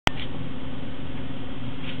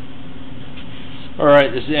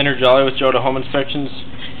Alright, this is Andrew Jolly with Joda Home Inspections.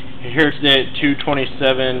 Here today at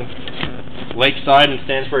 227 Lakeside in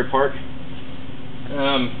Stansbury Park.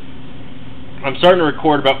 I'm starting to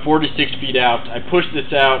record about 46 feet out. I pushed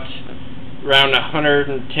this out around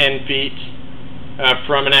 110 feet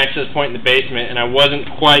from an access point in the basement, and I wasn't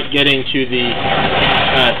quite getting to the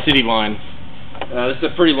city line. This is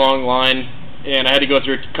a pretty long line, and I had to go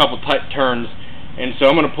through a couple tight turns, and so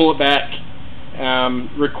I'm going to pull it back,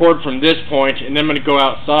 record from this point, and then I'm going to go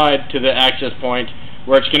outside to the access point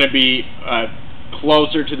where it's going to be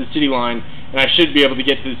closer to the city line, and I should be able to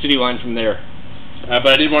get to the city line from there. But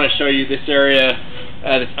I did want to show you this area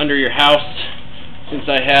that's under your house, since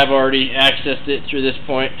I have already accessed it through this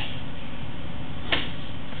point.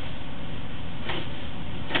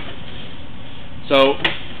 So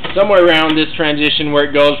somewhere around this transition where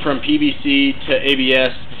it goes from PVC to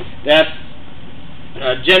ABS, that's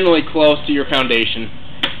generally close to your foundation,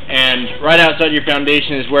 and right outside your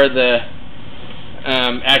foundation is where the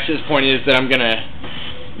access point is that I'm going to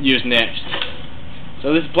use next.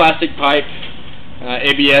 So this is plastic pipe,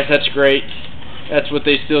 ABS, that's great. That's what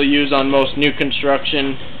they still use on most new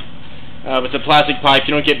construction. With the plastic pipe,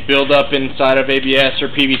 you don't get buildup inside of ABS or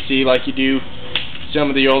PVC like you do some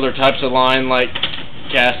of the older types of line like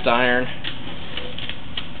cast iron.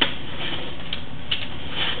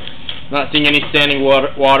 Not seeing any standing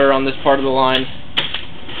water on this part of the line.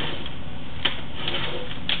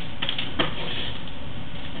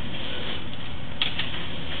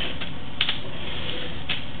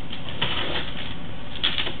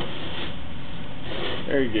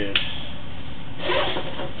 Very good.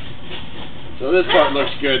 So this part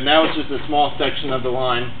looks good. Now it's just a small section of the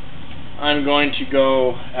line. I'm going to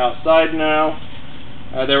go outside now.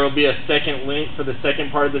 There will be a second link for the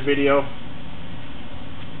second part of the video,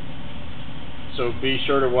 so be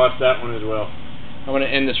sure to watch that one as well. I'm going to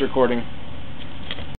end this recording.